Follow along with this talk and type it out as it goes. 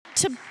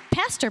to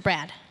Pastor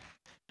Brad.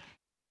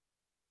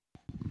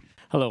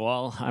 Hello,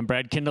 all. I'm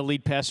Brad Kendall,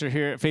 lead pastor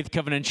here at Faith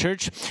Covenant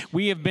Church.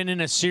 We have been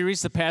in a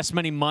series the past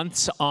many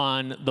months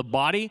on the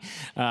body,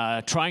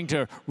 trying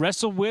to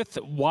wrestle with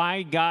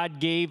why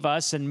God gave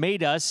us and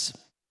made us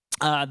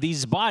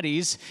these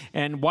bodies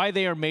and why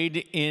they are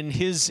made in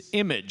His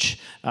image.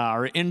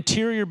 Our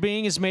interior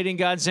being is made in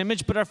God's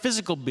image, but our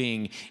physical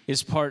being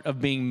is part of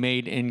being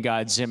made in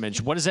God's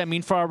image. What does that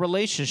mean for our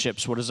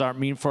relationships? What does that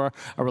mean for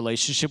our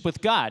relationship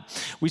with God?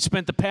 We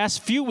spent the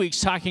past few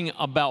weeks talking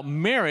about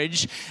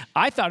marriage.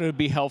 I thought it would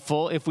be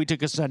helpful if we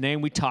took a Sunday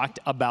and we talked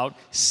about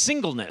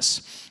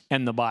singleness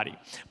and the body.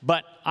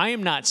 But I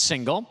am not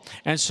single,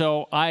 and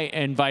so I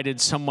invited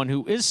someone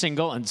who is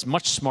single and is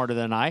much smarter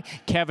than I,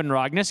 Kevin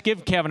Rogness.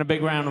 Give Kevin a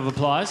big round of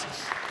applause.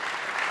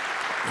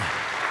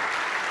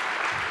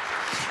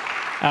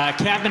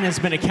 Kevin has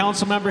been a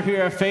council member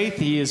here at Faith.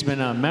 He has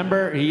been a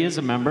member. He is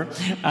a member.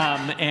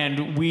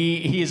 And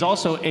he is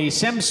also a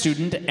SEM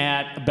student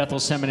at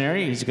Bethel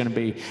Seminary. He's going to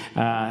be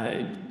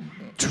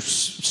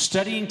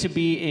studying to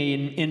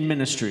be in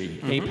ministry,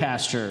 a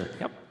pastor.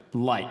 Yep.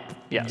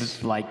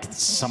 Like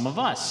some of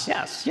us.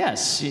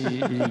 Yes.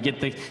 You get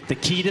the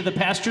key to the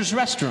pastor's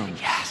restroom.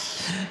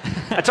 Yes.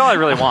 That's all I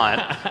really want.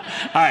 All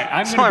right,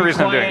 That's the only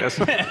reason I'm doing this.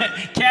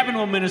 Kevin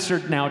will minister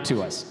now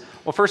to us.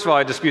 Well, first of all,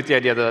 I dispute the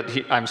idea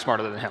that I'm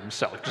smarter than him,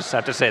 so just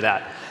have to say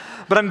that.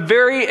 But I'm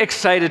very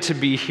excited to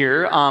be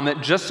here.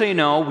 Just so you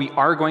know, we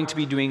are going to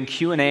be doing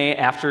Q&A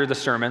after the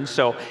sermon.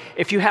 So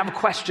if you have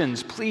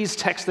questions, please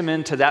text them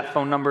in to that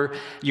phone number.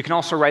 You can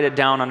also write it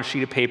down on a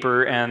sheet of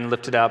paper and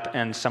lift it up,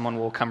 and someone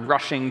will come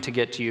rushing to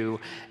get to you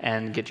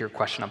and get your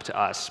question up to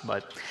us.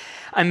 But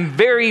I'm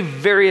very,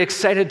 very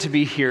excited to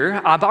be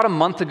here. About a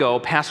month ago,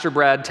 Pastor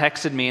Brad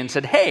texted me and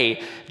said, "Hey,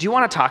 do you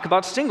want to talk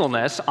about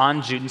singleness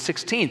on June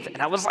 16th?"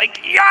 And I was like,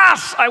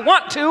 yes, I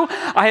want to.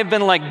 I have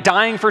been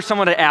dying for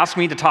someone to ask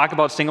me to talk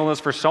about singleness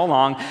for so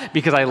long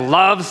because I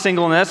love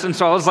singleness. And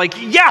so I was like,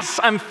 yes,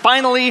 I'm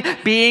finally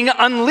being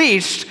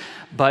unleashed.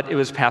 But it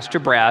was Pastor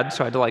Brad,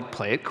 so I had to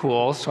play it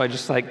cool. So I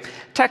just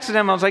texted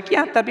him. I was like,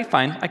 yeah, that'd be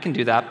fine. I can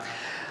do that.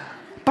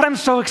 But I'm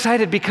so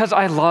excited because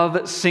I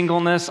love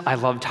singleness. I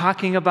love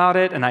talking about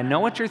it. And I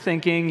know what you're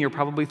thinking. You're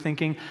probably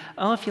thinking,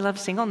 oh, if you love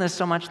singleness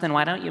so much, then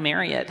why don't you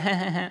marry it?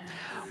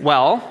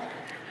 Well,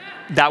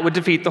 that would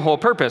defeat the whole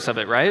purpose of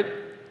it, right?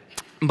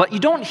 But you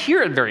don't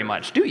hear it very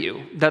much, do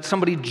you? That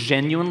somebody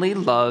genuinely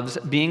loves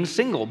being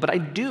single. But I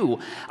do.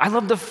 I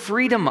love the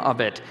freedom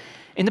of it.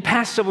 In the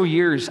past several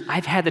years,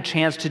 I've had the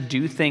chance to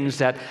do things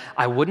that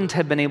I wouldn't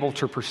have been able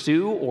to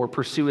pursue or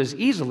pursue as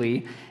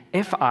easily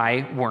if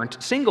I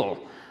weren't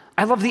single.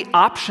 I love the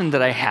option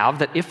that I have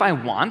that if I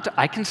want,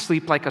 I can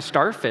sleep like a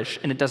starfish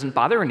and it doesn't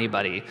bother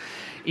anybody.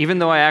 Even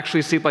though I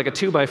actually sleep like a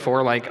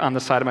 2x4, on the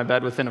side of my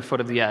bed within a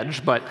foot of the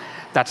edge, but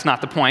that's not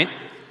the point.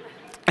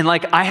 And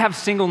I have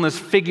singleness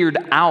figured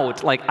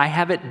out, I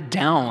have it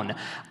down.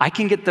 I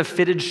can get the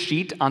fitted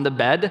sheet on the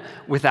bed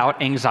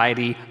without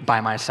anxiety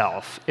by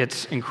myself.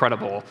 It's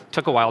incredible.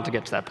 Took a while to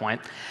get to that point.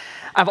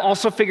 I've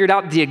also figured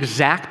out the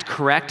exact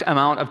correct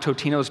amount of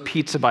Totino's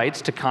pizza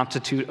bites to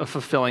constitute a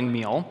fulfilling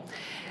meal.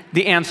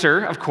 The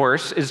answer, of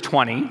course, is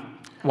 20.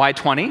 Why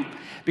 20?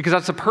 Because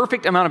that's the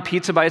perfect amount of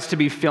pizza bites to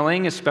be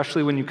filling,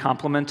 especially when you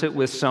complement it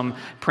with some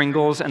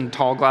Pringles and a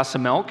tall glass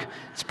of milk.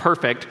 It's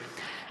perfect.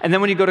 And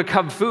then when you go to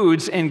Cub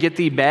Foods and get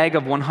the bag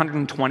of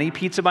 120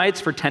 pizza bites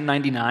for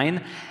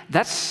 $10.99,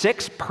 that's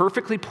 6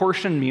 perfectly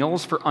portioned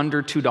meals for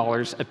under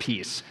 $2 a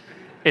piece.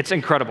 It's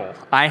incredible.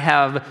 I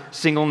have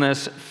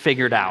singleness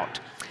figured out.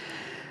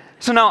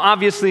 So now,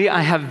 obviously,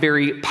 I have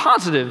very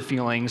positive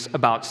feelings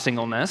about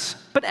singleness,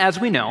 but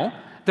as we know,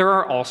 there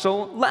are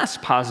also less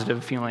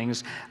positive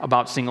feelings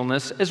about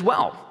singleness as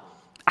well.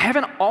 I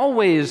haven't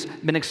always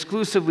been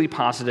exclusively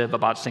positive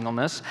about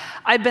singleness.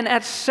 I've been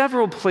at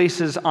several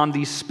places on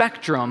the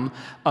spectrum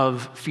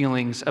of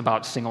feelings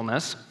about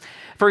singleness.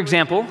 For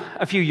example,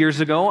 a few years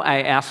ago,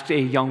 I asked a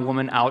young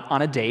woman out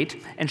on a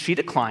date, and she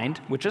declined,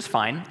 which is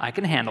fine. I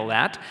can handle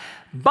that.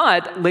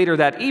 But later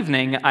that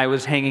evening, I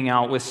was hanging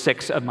out with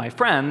 6 of my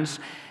friends,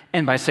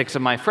 and by 6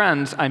 of my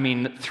friends, I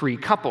mean 3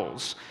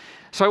 couples.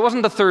 So I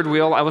wasn't the 3rd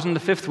wheel, I wasn't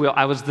the 5th wheel,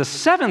 I was the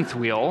 7th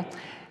wheel,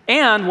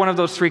 and one of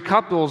those 3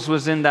 couples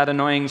was in that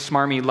annoying,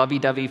 smarmy,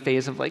 lovey-dovey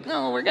phase of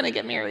no, we're gonna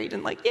get married,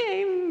 and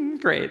yay,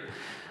 great.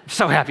 I'm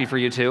so happy for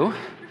you two.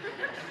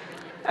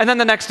 And then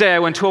the next day I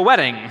went to a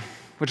wedding,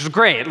 which was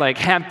great,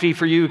 happy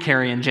for you,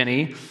 Carrie and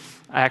Jenny.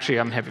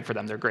 I'm happy for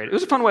them, they're great. It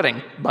was a fun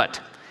wedding,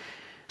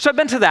 So I've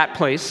been to that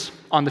place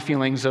on the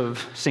feelings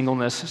of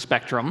singleness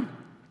spectrum.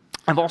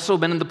 I've also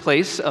been in the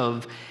place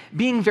of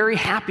being very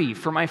happy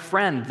for my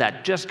friend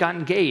that just got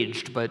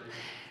engaged, but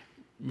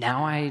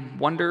now I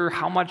wonder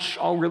how much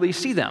I'll really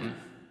see them,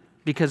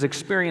 because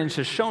experience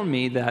has shown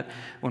me that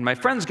when my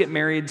friends get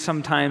married,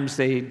 sometimes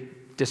they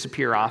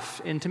disappear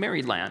off into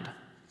married land.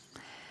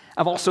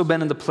 I've also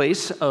been in the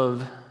place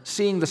of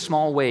seeing the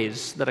small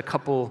ways that a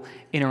couple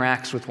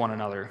interacts with one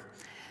another,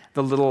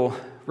 the little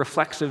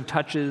reflexive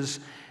touches,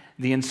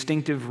 the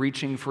instinctive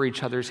reaching for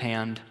each other's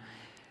hand,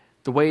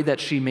 the way that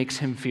she makes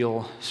him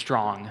feel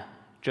strong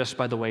just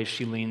by the way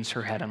she leans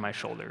her head on my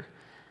shoulder.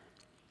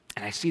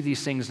 And I see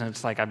these things and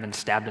it's like I've been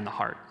stabbed in the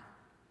heart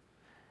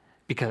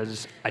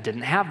because I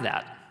didn't have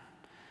that.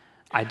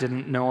 I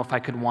didn't know if I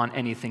could want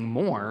anything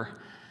more,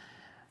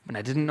 and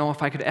I didn't know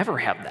if I could ever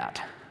have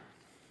that.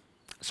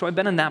 So I've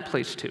been in that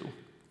place too.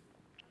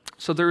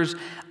 So there's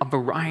a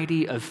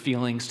variety of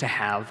feelings to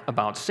have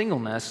about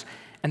singleness,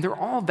 and they're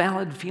all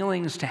valid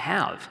feelings to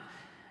have.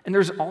 And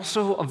there's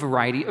also a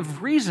variety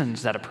of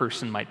reasons that a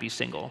person might be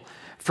single.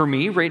 For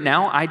me, right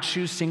now, I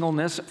choose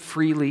singleness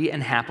freely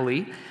and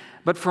happily,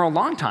 but for a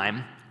long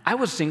time, I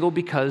was single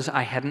because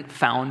I hadn't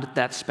found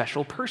that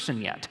special person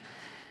yet.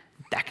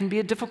 That can be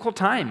a difficult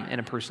time in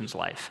a person's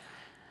life.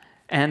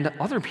 And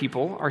other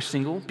people are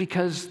single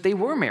because they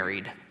were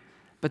married,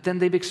 but then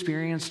they've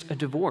experienced a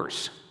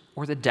divorce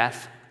or the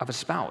death of a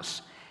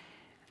spouse.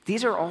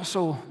 These are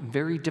also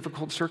very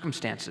difficult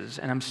circumstances,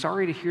 and I'm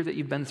sorry to hear that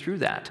you've been through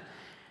that.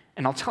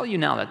 And I'll tell you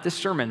now that this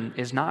sermon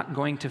is not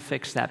going to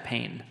fix that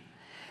pain.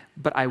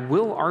 But I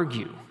will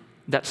argue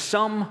that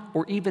some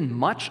or even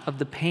much of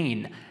the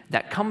pain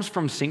that comes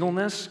from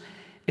singleness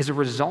is a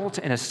result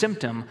and a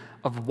symptom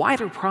of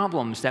wider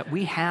problems that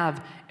we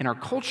have in our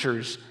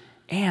cultures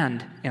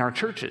and in our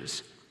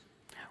churches.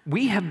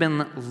 We have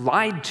been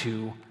lied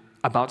to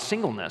about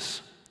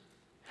singleness.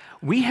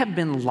 We have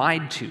been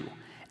lied to,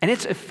 and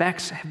its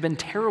effects have been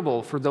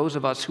terrible for those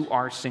of us who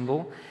are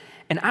single.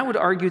 And I would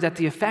argue that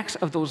the effects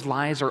of those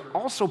lies are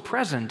also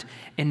present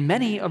in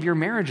many of your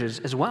marriages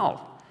as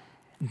well.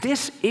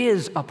 This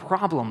is a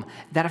problem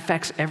that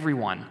affects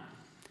everyone,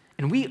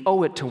 and we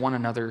owe it to one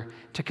another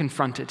to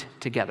confront it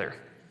together.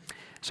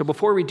 So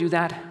before we do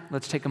that,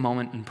 let's take a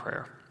moment in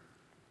prayer.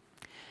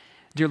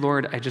 Dear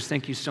Lord, I just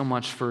thank you so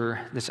much for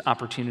this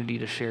opportunity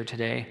to share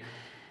today,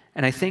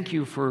 and I thank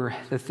you for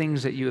the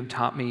things that you have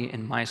taught me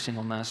in my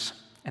singleness,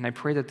 and I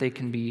pray that they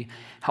can be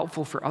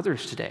helpful for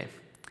others today,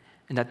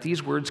 and that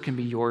these words can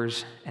be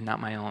yours and not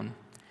my own.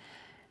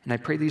 And I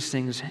pray these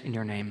things in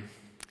your name.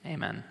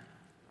 Amen.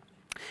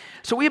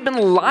 So we have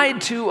been lied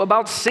to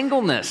about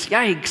singleness.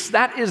 Yikes,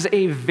 that is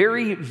a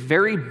very,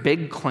 very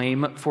big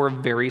claim for a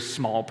very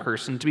small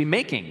person to be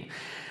making.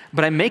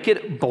 But I make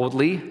it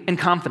boldly and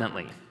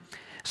confidently.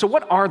 So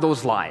what are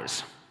those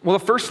lies? Well,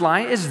 the first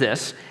lie is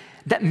this,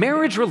 that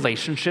marriage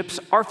relationships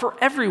are for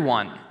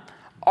everyone.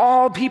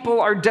 All people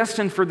are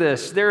destined for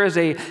this. There is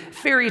a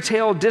fairy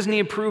tale,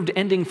 Disney-approved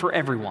ending for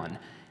everyone.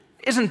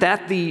 Isn't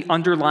that the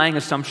underlying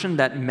assumption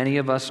that many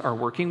of us are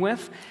working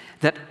with?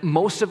 That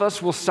most of us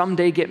will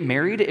someday get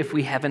married if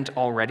we haven't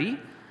already?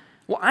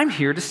 Well, I'm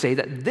here to say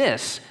that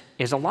this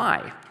is a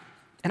lie.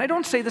 And I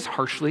don't say this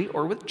harshly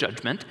or with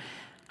judgment.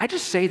 I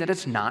just say that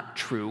it's not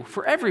true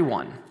for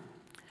everyone.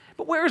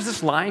 But where is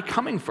this lie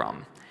coming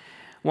from?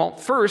 Well,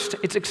 first,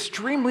 it's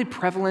extremely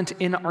prevalent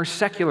in our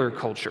secular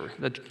culture,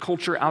 the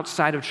culture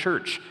outside of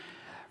church.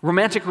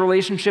 Romantic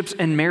relationships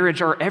and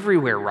marriage are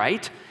everywhere,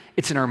 right?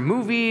 It's in our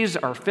movies,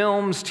 our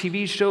films,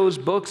 TV shows,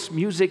 books,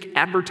 music,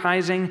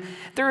 advertising.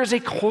 There is a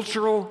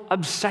cultural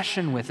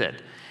obsession with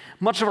it.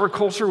 Much of our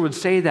culture would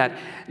say that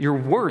your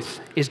worth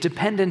is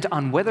dependent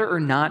on whether or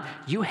not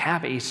you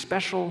have a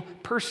special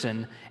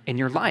person in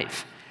your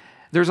life.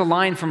 There's a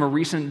line from a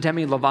recent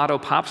Demi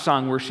Lovato pop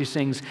song where she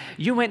sings,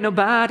 "You ain't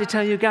nobody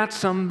till you got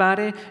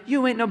somebody.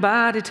 You ain't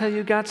nobody till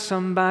you got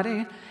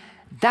somebody."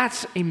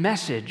 That's a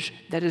message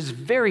that is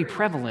very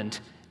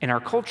prevalent in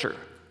our culture.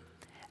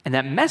 And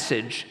that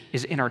message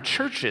is in our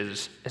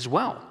churches as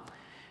well.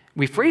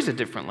 We phrase it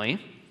differently.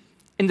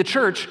 In the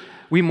church,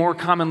 we more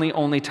commonly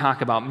only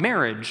talk about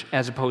marriage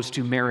as opposed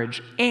to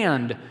marriage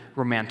and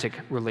romantic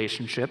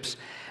relationships.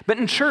 But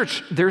in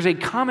church, there's a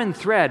common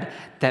thread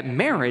that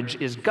marriage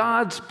is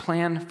God's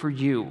plan for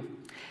you.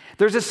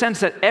 There's a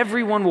sense that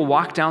everyone will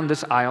walk down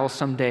this aisle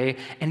someday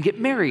and get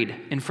married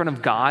in front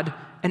of God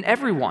and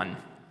everyone.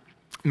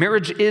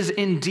 Marriage is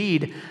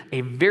indeed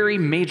a very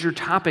major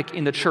topic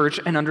in the church,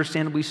 and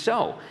understandably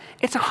so.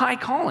 It's a high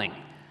calling,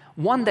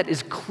 one that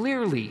is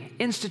clearly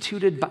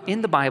instituted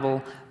in the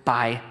Bible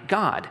by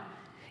God.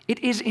 It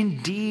is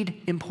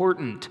indeed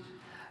important,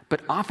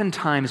 but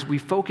oftentimes we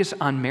focus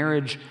on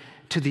marriage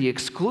to the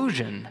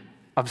exclusion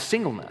of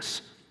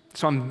singleness.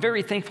 So I'm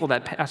very thankful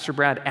that Pastor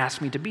Brad asked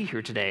me to be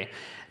here today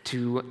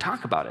to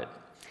talk about it.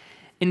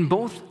 In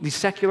both the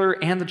secular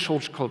and the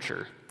church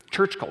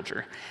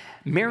culture,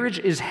 marriage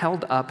is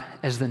held up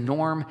as the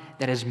norm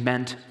that is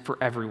meant for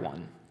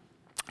everyone.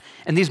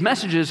 And these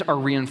messages are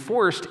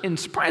reinforced in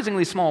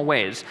surprisingly small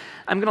ways.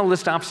 I'm going to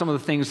list off some of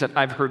the things that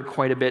I've heard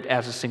quite a bit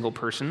as a single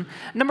person.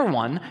 Number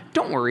one,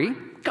 don't worry,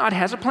 God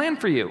has a plan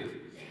for you.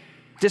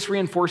 This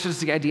reinforces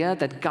the idea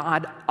that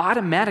God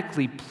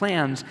automatically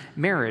plans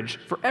marriage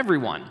for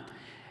everyone.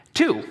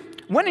 Two,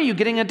 when are you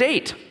getting a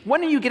date?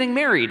 When are you getting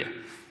married?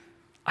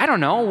 I don't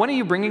know. When are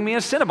you bringing me a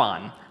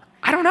Cinnabon?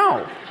 I don't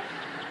know.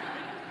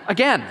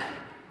 Again,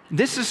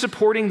 this is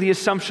supporting the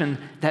assumption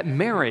that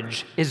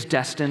marriage is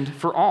destined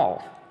for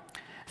all.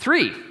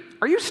 Three,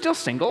 are you still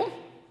single?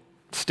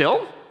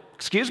 Still?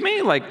 Excuse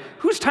me? Like,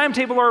 whose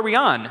timetable are we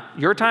on?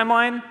 Your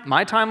timeline?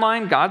 My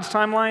timeline? God's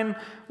timeline?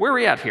 Where are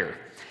we at here?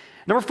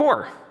 Number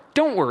four,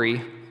 don't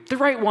worry, The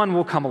right one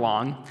will come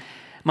along.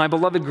 My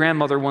beloved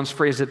grandmother once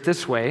phrased it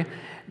this way: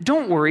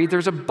 don't worry,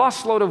 there's a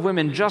busload of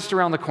women just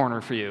around the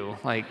corner for you.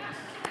 Like,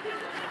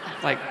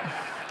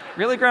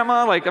 really,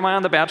 Grandma? Like, am I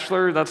on The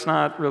Bachelor? That's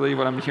not really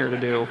what I'm here to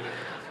do.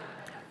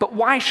 But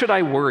why should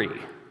I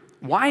worry?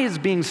 Why is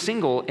being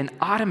single an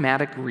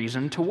automatic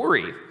reason to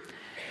worry?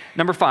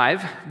 Number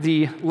 5,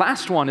 the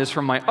last one is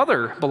from my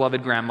other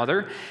beloved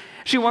grandmother.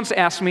 She once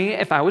asked me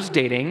if I was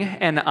dating,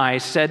 and I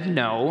said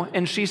no,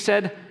 and she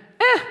said,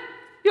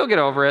 you'll get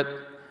over it.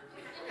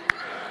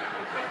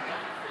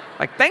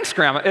 Like, thanks,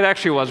 Grandma. It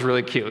actually was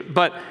really cute.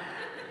 But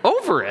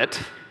over it?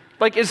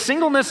 Like, is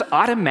singleness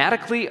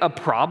automatically a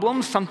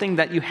problem, something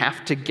that you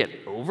have to get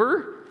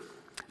over?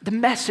 The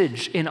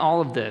message in all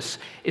of this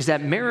is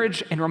that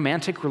marriage and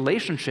romantic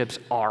relationships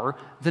are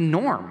the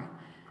norm.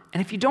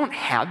 And if you don't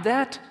have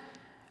that,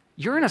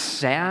 you're in a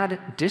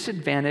sad,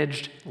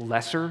 disadvantaged,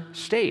 lesser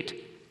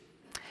state.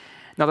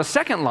 Now, the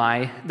second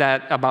lie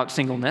about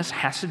singleness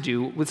has to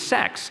do with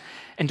sex.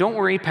 And don't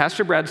worry,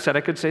 Pastor Brad said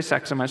I could say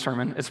sex in my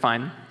sermon. It's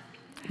fine.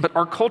 But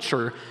our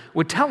culture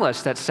would tell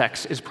us that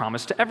sex is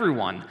promised to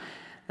everyone,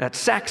 that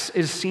sex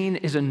is seen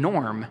as a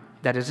norm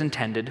that is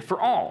intended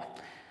for all.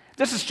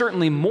 This is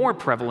certainly more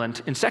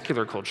prevalent in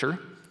secular culture.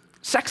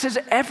 Sex is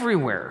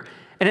everywhere.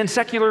 And in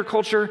secular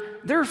culture,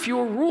 there are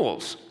fewer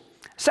rules.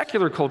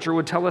 Secular culture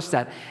would tell us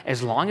that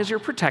as long as you're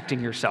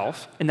protecting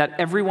yourself and that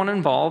everyone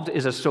involved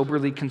is a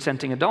soberly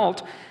consenting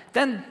adult,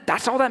 then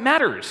that's all that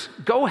matters.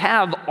 Go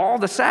have all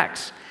the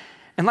sex.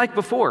 And like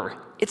before,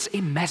 it's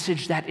a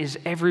message that is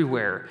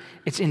everywhere.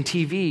 It's in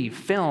TV,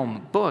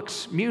 film,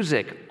 books,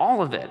 music,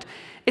 all of it.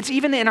 It's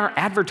even in our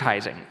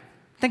advertising.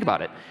 Think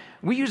about it.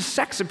 We use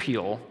sex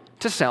appeal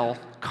to sell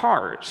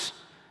cars.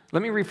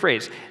 Let me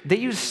rephrase. They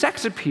use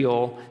sex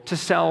appeal to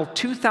sell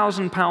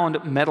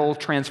 2,000-pound metal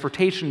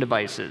transportation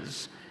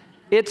devices.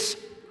 It's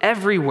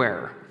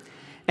everywhere.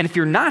 And if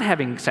you're not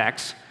having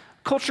sex,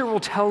 culture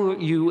will tell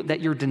you that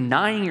you're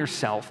denying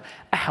yourself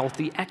a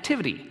healthy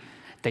activity,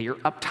 that you're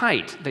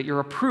uptight, that you're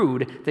a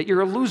prude, that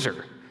you're a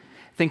loser.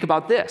 Think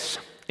about this.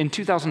 In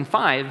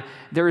 2005,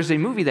 there is a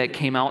movie that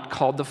came out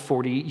called The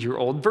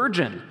 40-Year-Old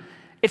Virgin.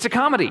 It's a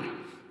comedy.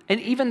 And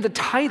even the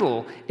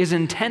title is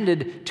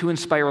intended to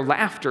inspire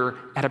laughter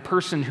at a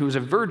person who's a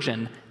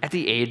virgin at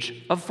the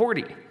age of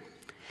 40.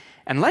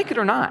 And like it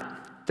or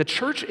not, the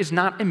church is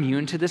not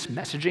immune to this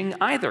messaging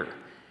either.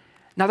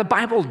 Now, the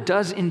Bible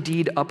does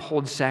indeed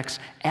uphold sex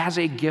as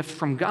a gift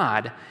from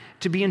God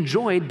to be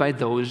enjoyed by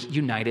those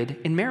united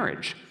in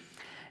marriage.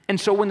 And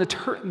so when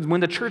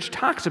the church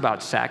talks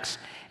about sex,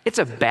 it's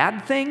a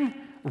bad thing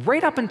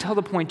right up until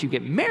the point you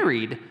get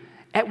married,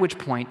 at which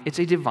point it's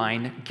a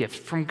divine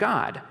gift from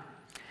God.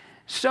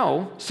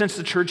 So, since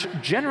the church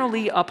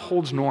generally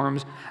upholds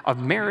norms of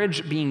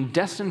marriage being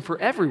destined for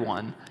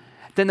everyone,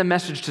 then the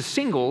message to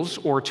singles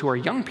or to our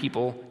young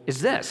people is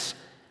this: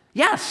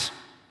 yes,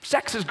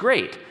 sex is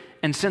great,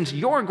 and since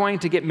you're going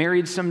to get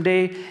married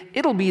someday,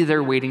 it'll be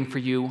there waiting for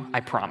you,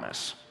 I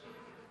promise.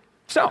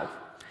 So,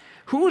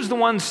 who is the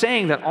one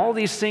saying that all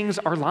these things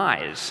are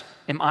lies?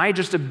 Am I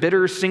just a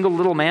bitter single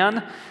little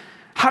man?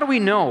 How do we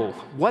know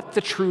what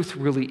the truth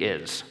really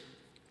is?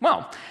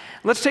 Well,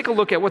 let's take a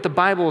look at what the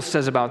Bible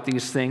says about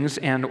these things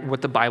and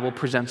what the Bible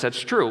presents as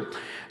true.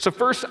 So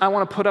first, I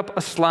want to put up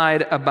a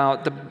slide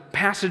about the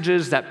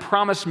passages that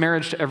promise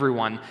marriage to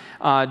everyone.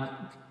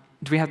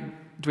 Do we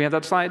have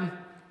that slide?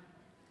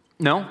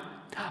 No?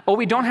 Oh,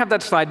 we don't have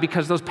that slide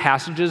because those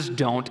passages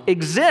don't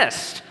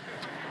exist.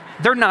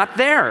 They're not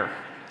there.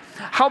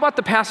 How about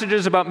the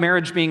passages about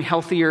marriage being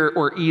healthier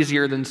or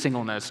easier than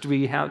singleness? Do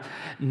we have?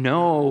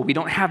 No, we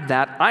don't have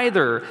that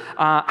either.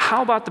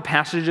 How about the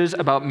passages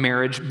about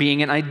marriage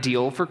being an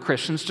ideal for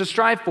Christians to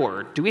strive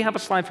for? Do we have a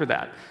slide for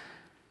that?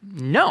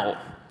 No.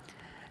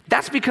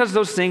 That's because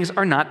those things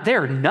are not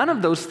there. None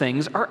of those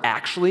things are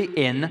actually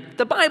in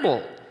the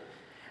Bible.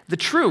 The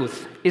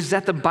truth is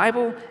that the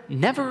Bible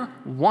never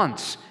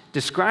once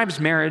describes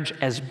marriage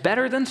as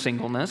better than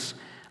singleness,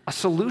 a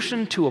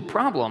solution to a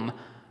problem,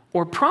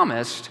 or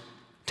promised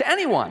to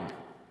anyone.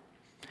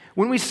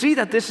 When we see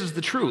that this is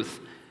the truth,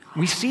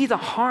 we see the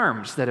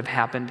harms that have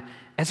happened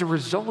as a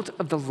result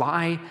of the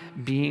lie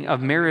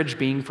of marriage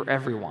being for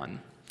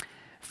everyone.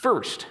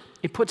 First,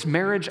 it puts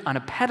marriage on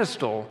a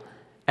pedestal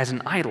as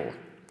an idol.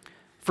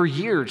 For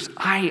years,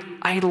 I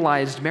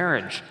idolized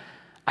marriage.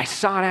 I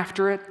sought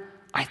after it.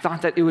 I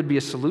thought that it would be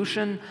a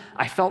solution.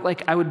 I felt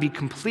like I would be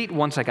complete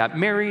once I got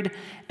married.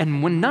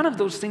 And when none of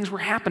those things were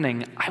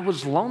happening, I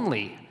was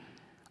lonely.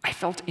 I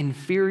felt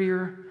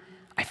inferior,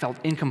 I felt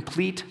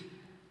incomplete,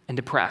 and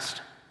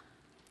depressed.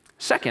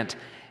 Second,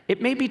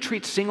 it made me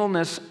treat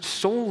singleness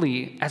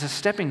solely as a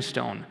stepping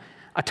stone,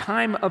 a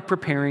time of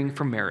preparing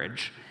for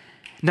marriage.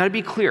 Now, to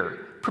be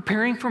clear,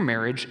 preparing for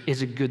marriage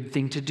is a good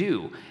thing to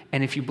do,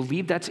 and if you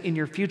believe that's in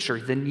your future,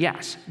 then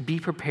yes, be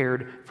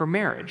prepared for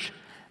marriage.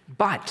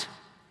 But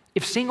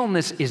if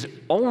singleness is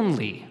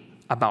only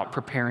about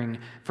preparing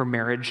for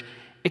marriage,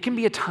 it can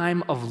be a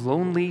time of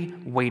lonely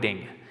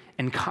waiting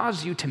and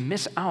cause you to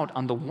miss out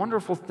on the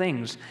wonderful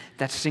things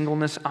that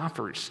singleness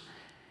offers.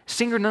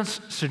 Singleness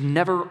should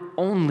never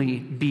only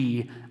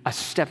be a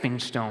stepping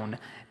stone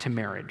to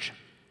marriage.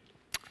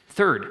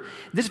 Third,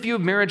 this view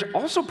of marriage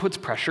also puts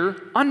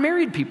pressure on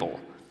married people.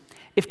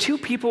 If two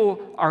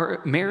people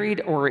are married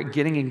or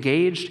getting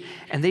engaged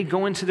and they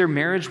go into their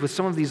marriage with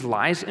some of these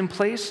lies in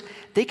place,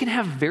 they can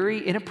have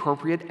very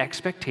inappropriate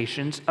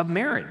expectations of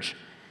marriage.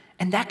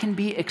 And that can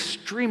be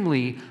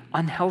extremely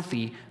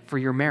unhealthy for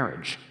your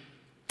marriage.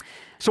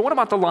 So what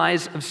about the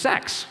lies of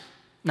sex?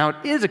 Now, it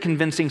is a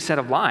convincing set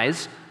of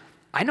lies.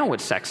 I know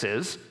what sex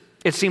is.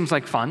 It seems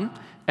like fun.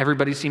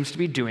 Everybody seems to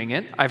be doing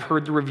it. I've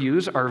heard the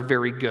reviews are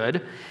very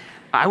good.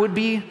 I would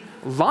be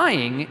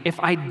lying if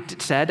I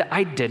said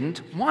I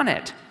didn't want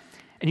it.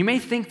 And you may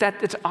think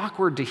that it's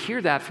awkward to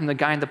hear that from the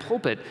guy in the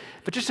pulpit,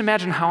 but just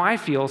imagine how I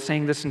feel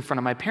saying this in front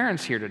of my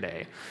parents here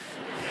today.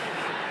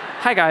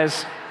 Hi,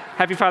 guys.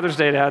 Happy Father's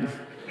Day, Dad.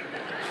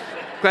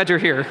 Glad you're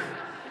here.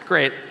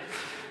 Great.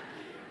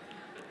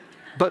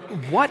 But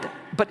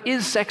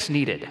is sex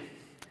needed?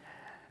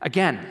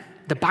 Again,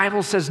 the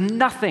Bible says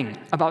nothing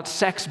about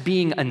sex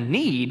being a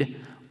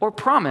need or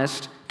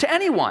promised to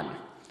anyone.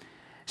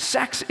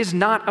 Sex is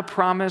not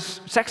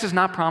promised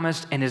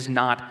and is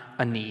not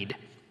a need.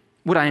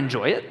 Would I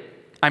enjoy it?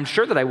 I'm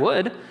sure that I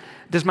would.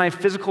 Does my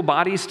physical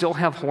body still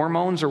have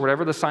hormones or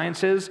whatever the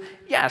science is?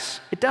 Yes,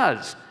 it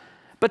does.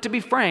 But to be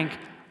frank,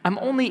 I'm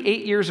only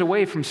 8 years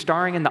away from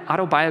starring in the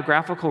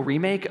autobiographical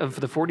remake of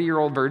The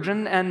 40-Year-Old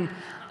Virgin, and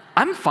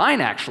I'm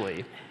fine,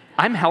 actually.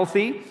 I'm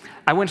healthy.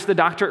 I went to the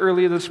doctor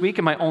earlier this week,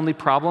 and my only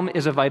problem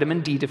is a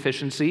vitamin D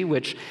deficiency,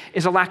 which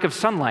is a lack of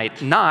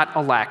sunlight, not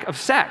a lack of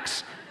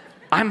sex.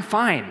 I'm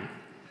fine.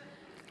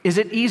 Is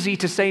it easy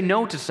to say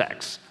no to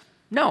sex?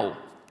 No,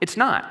 it's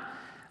not.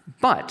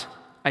 But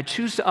I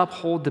choose to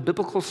uphold the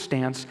biblical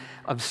stance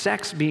of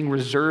sex being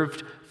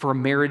reserved for a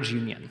marriage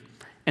union.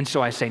 And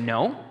so I say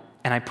no,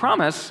 and I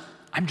promise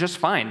I'm just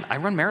fine. I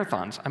run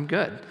marathons. I'm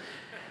good.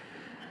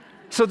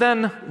 So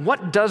then,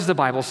 what does the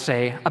Bible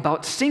say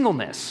about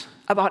singleness,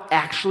 about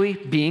actually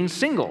being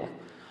single?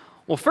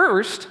 Well,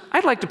 first,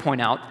 I'd like to point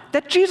out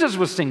that Jesus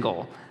was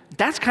single.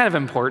 That's kind of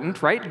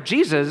important, right?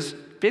 Jesus,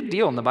 big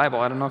deal in the Bible.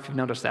 I don't know if you've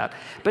noticed that.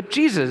 But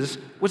Jesus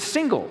was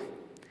single.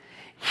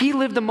 He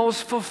lived the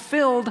most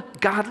fulfilled,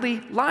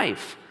 godly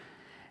life.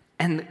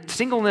 And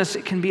singleness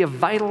can be a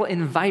vital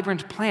and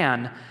vibrant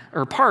plan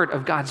or part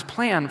of God's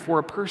plan for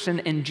a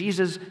person, and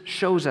Jesus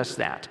shows us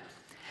that.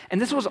 And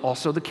this was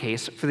also the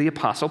case for the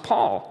Apostle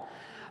Paul.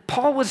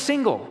 Paul was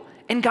single,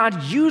 and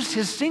God used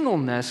his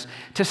singleness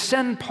to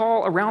send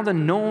Paul around the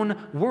known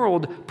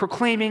world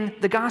proclaiming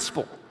the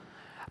gospel.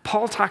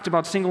 Paul talked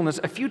about singleness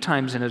a few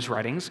times in his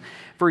writings.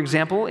 For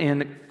example,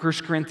 in 1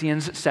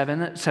 Corinthians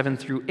 7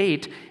 through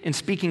 8, in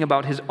speaking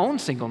about his own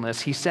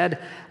singleness, he said,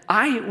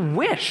 "I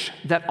wish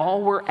that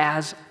all were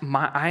as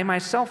I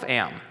myself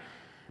am,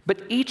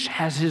 but each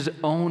has his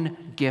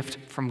own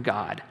gift from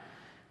God."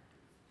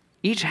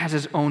 Each has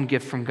his own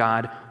gift from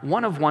God,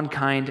 one of one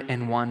kind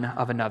and one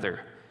of another.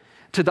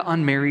 To the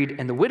unmarried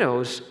and the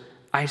widows,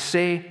 I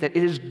say that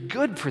it is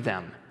good for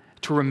them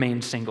to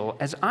remain single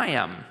as I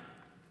am.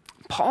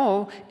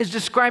 Paul is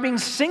describing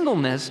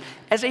singleness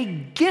as a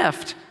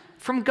gift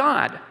from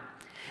God.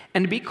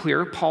 And to be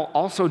clear, Paul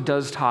also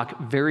does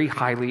talk very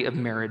highly of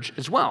marriage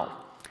as well.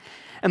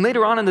 And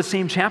later on in the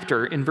same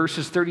chapter, in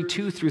verses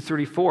 32 through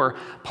 34,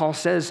 Paul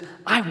says,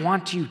 "I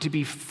want you to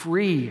be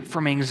free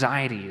from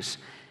anxieties.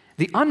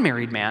 The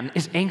unmarried man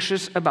is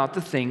anxious about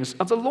the things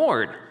of the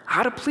Lord,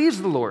 how to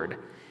please the Lord.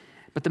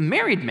 But the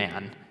married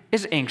man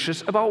is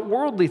anxious about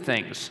worldly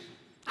things,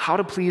 how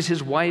to please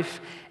his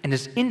wife, and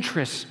his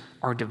interests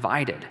are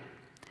divided.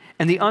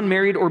 And the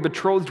unmarried or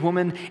betrothed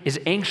woman is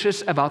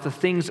anxious about the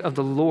things of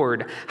the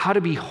Lord, how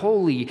to be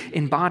holy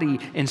in body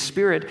and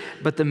spirit.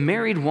 But the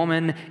married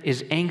woman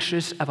is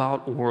anxious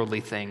about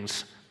worldly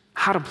things,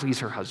 how to please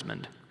her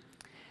husband."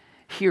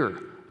 Here,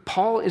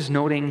 Paul is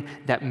noting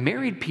that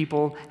married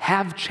people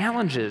have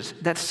challenges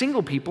that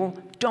single people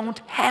don't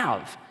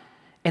have,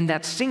 and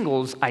that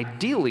singles,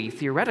 ideally,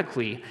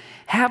 theoretically,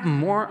 have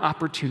more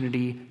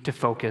opportunity to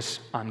focus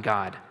on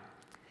God.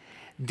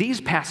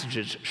 These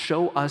passages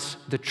show us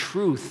the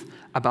truth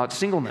about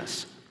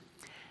singleness.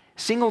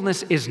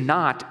 Singleness is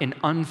not an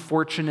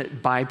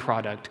unfortunate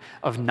byproduct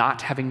of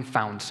not having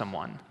found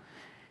someone.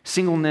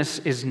 Singleness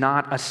is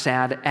not a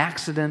sad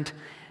accident.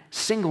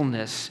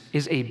 Singleness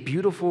is a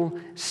beautiful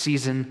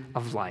season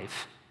of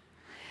life.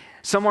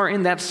 Some are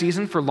in that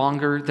season for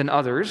longer than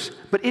others,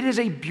 but it is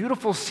a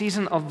beautiful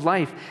season of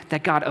life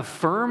that God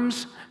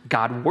affirms,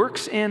 God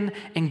works in,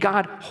 and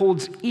God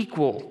holds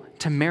equal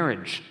to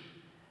marriage.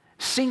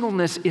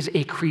 Singleness is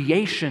a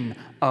creation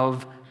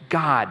of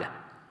God.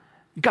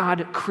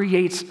 God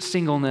creates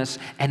singleness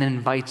and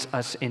invites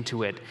us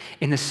into it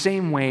in the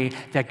same way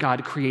that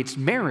God creates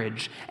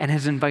marriage and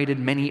has invited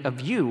many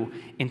of you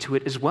into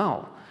it as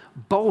well.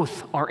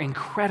 Both are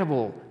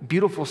incredible,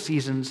 beautiful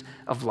seasons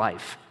of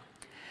life.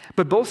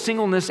 But both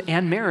singleness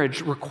and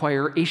marriage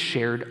require a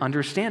shared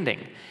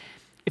understanding.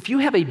 If you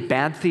have a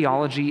bad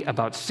theology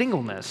about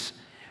singleness,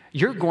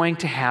 you're going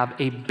to have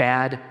a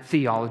bad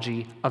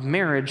theology of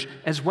marriage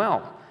as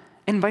well,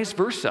 and vice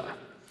versa.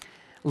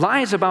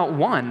 Lies about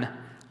one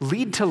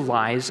lead to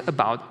lies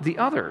about the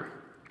other.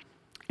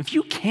 If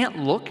you can't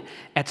look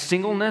at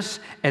singleness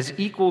as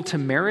equal to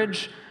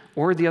marriage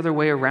or the other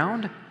way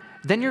around,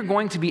 then you're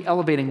going to be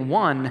elevating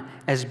one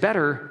as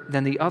better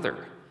than the other,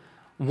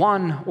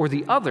 one or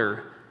the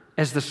other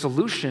as the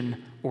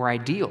solution or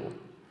ideal.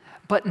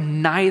 But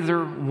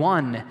neither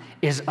one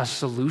is a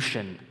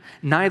solution.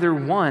 Neither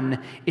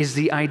one is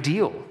the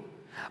ideal.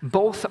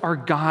 Both are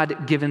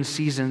God-given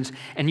seasons,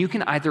 and you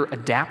can either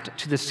adapt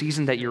to the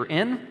season that you're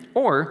in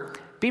or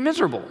be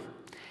miserable.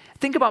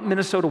 Think about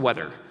Minnesota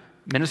weather.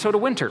 Minnesota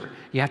winter.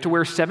 You have to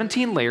wear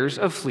 17 layers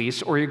of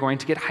fleece or you're going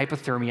to get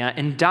hypothermia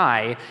and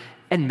die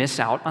and miss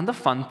out on the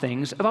fun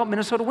things about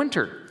Minnesota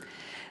winter.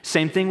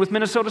 Same thing with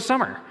Minnesota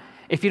summer.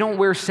 If you don't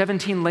wear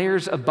 17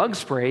 layers of bug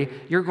spray,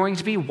 you're going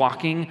to be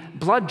walking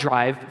blood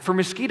drive for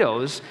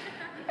mosquitoes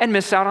and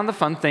miss out on the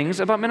fun things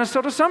about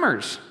Minnesota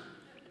summers.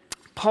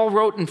 Paul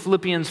wrote in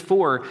Philippians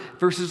 4,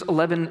 verses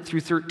 11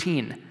 through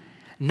 13,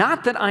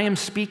 "Not that I am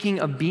speaking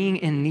of being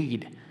in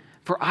need,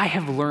 for I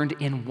have learned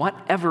in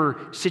whatever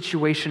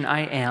situation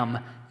I am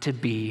to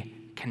be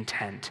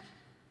content.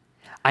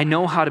 I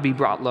know how to be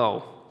brought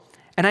low,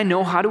 and I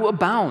know how to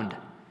abound.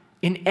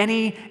 In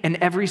any and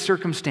every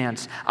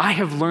circumstance, I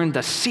have learned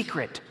the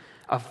secret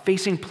of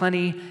facing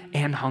plenty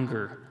and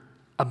hunger,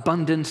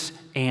 abundance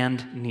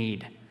and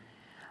need.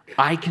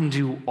 I can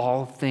do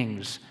all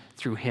things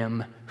through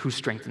him who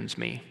strengthens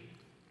me."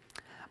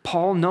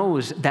 Paul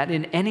knows that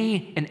in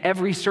any and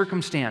every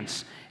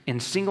circumstance, in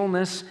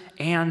singleness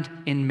and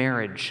in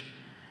marriage,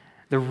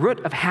 the root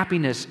of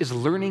happiness is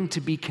learning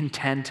to be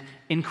content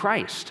in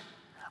Christ.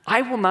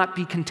 I will not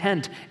be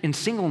content in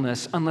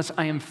singleness unless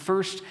I am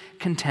first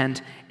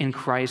content in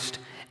Christ,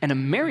 and a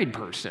married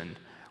person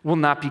will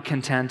not be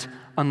content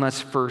unless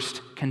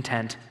first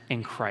content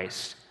in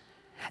Christ.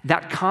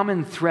 That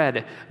common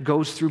thread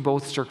goes through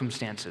both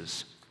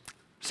circumstances.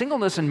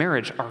 Singleness and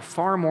marriage are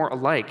far more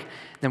alike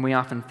than we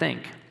often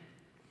think.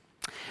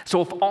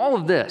 So if all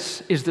of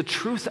this is the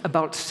truth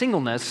about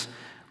singleness,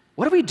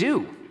 what do we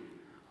do?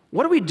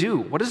 What do we do?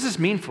 What does this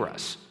mean for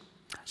us?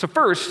 So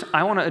first,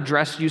 I want to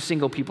address you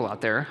single people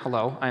out there.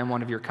 Hello, I am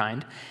one of your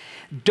kind.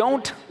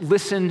 Don't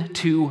listen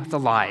to the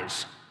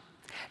lies.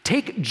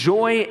 Take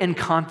joy and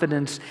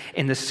confidence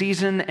in the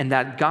season and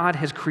that God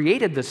has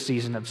created this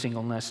season of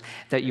singleness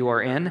that you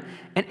are in,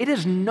 and it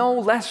is no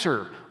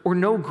lesser or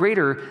no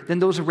greater than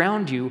those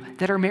around you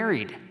that are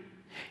married.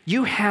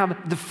 You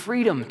have the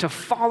freedom to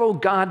follow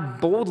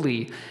God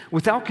boldly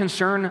without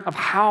concern of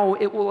how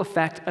it will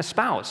affect a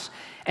spouse.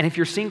 And if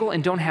you're single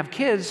and don't have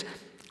kids,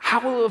 how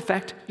will it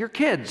affect your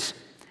kids?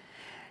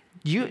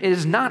 It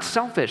is not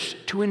selfish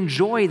to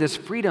enjoy this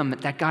freedom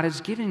that God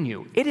has given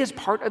you. It is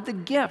part of the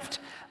gift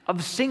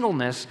of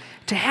singleness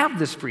to have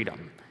this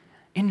freedom.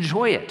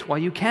 Enjoy it while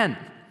you can.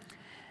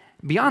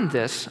 Beyond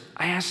this,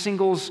 I ask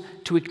singles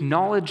to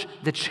acknowledge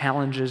the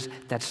challenges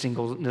that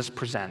singleness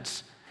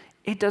presents.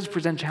 It does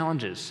present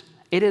challenges.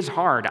 It is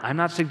hard. I'm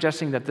not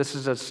suggesting that this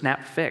is a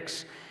snap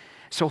fix.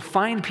 So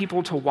find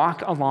people to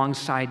walk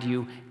alongside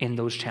you in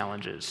those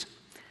challenges.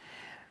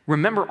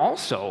 Remember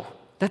also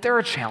that there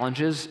are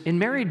challenges in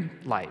married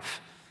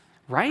life,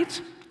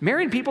 right?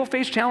 Married people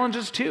face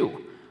challenges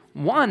too.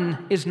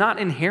 One is not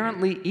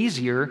inherently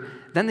easier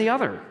than the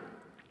other.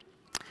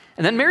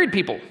 And then married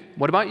people,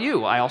 what about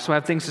you? I also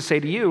have things to say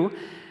to you.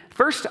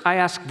 First, I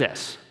ask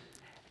this.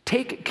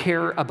 Take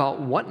care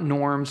about what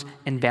norms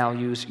and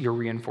values you're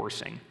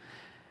reinforcing.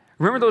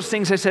 Remember those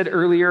things I said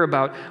earlier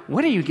about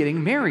when are you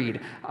getting married?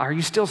 Are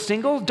you still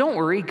single? Don't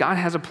worry, God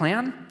has a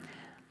plan.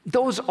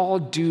 Those all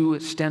do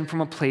stem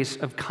from a place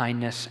of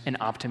kindness and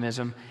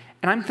optimism,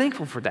 and I'm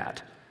thankful for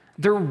that.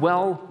 They're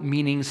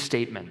well-meaning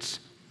statements.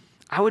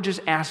 I would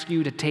just ask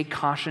you to take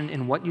caution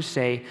in what you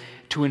say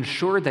to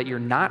ensure that you're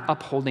not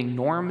upholding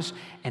norms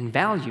and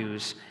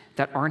values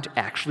that aren't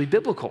actually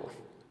biblical.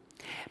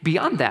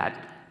 Beyond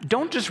that,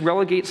 don't just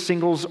relegate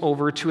singles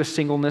over to a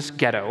singleness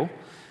ghetto.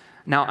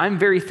 Now, I'm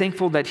very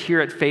thankful that here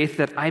at Faith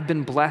that I've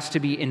been blessed to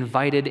be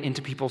invited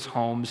into people's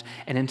homes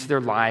and into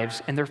their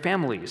lives and their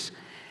families.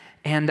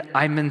 And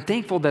I've been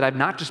thankful that I've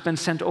not just been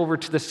sent over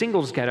to the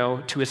singles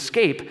ghetto to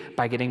escape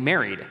by getting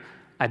married.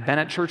 I've been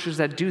at churches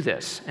that do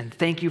this, and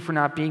thank you for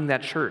not being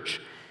that church.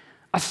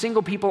 Us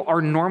single people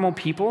are normal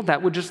people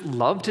that would just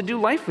love to do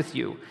life with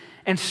you.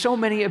 And so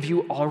many of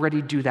you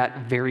already do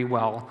that very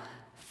well.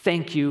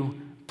 Thank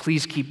you.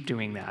 Please keep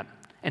doing that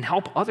and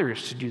help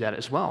others to do that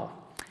as well.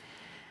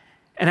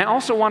 And I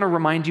also want to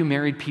remind you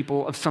married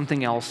people of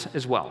something else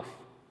as well.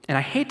 And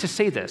I hate to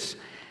say this,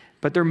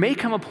 but there may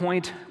come a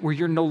point where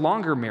you're no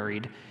longer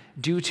married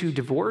due to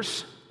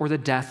divorce or the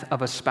death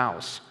of a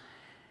spouse.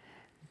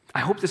 I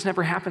hope this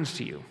never happens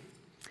to you,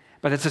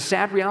 but it's a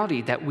sad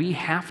reality that we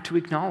have to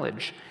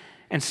acknowledge.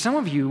 And some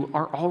of you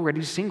are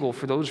already single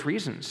for those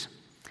reasons.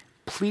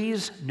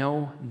 Please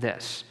know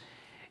this.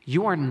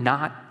 You are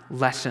not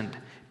lessened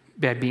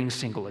by being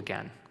single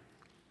again.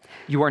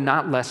 You are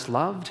not less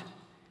loved.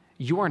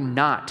 You are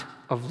not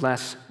of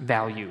less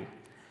value.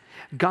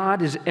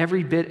 God is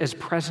every bit as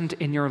present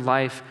in your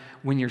life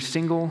when you're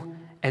single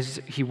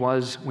as he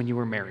was when you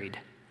were married.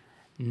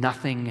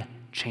 Nothing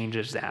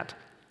changes that.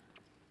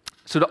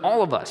 So to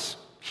all of us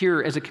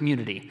here as a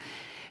community,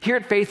 here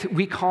at Faith,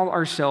 we call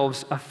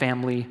ourselves a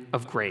family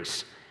of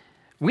grace.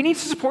 We need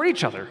to support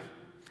each other.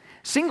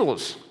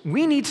 Singles,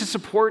 we need to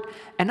support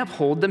and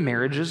uphold the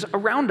marriages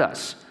around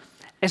us.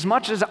 As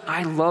much as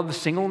I love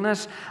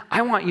singleness,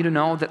 I want you to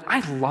know that I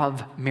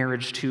love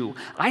marriage too.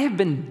 I have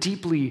been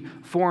deeply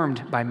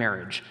formed by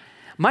marriage.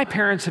 My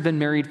parents have been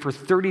married for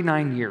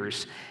 39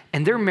 years,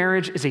 and their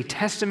marriage is a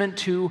testament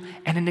to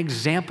and an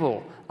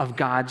example of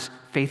God's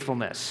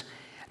faithfulness.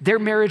 Their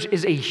marriage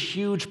is a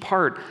huge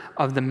part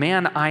of the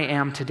man I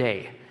am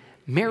today.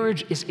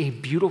 Marriage is a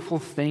beautiful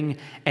thing,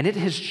 and it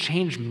has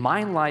changed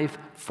my life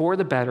for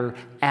the better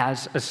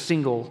as a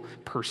single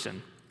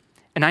person.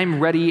 And I'm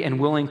ready and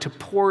willing to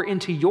pour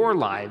into your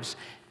lives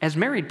as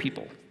married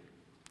people.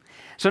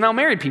 So now,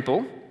 married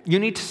people, you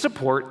need to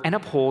support and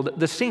uphold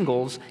the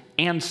singles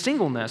and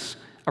singleness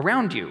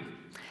around you.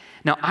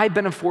 Now, I've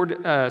been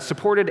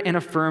supported and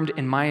affirmed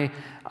in my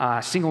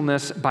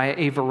singleness by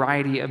a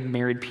variety of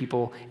married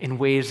people in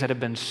ways that have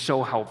been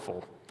so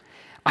helpful.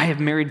 I have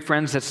married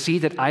friends that see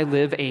that I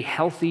live a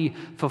healthy,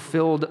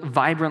 fulfilled,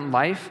 vibrant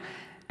life,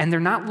 and they're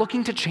not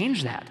looking to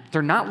change that.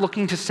 They're not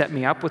looking to set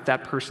me up with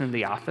that person in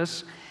the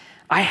office.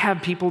 I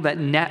have people that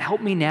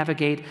help me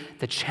navigate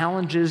the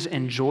challenges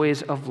and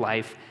joys of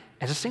life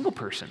as a single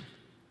person.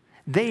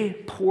 They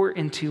pour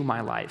into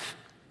my life.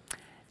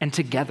 And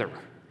together,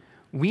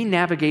 we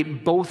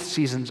navigate both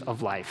seasons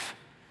of life,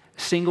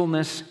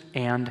 singleness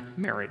and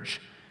marriage.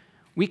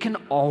 We can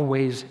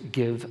always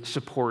give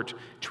support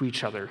to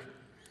each other.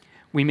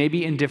 We may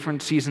be in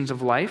different seasons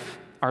of life.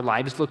 Our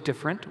lives look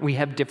different. We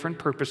have different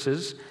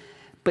purposes.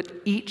 But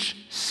each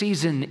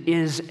season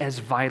is as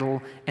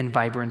vital and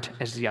vibrant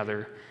as the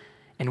other.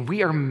 And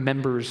we are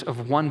members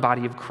of one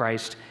body of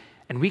Christ,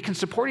 and we can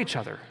support each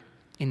other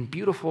in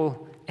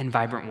beautiful and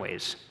vibrant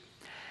ways.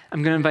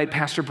 I'm going to invite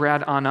Pastor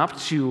Brad on up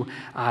to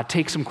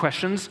take some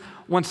questions.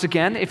 Once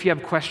again, if you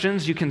have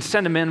questions, you can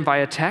send them in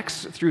via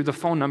text through the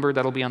phone number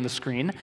that'll be on the screen.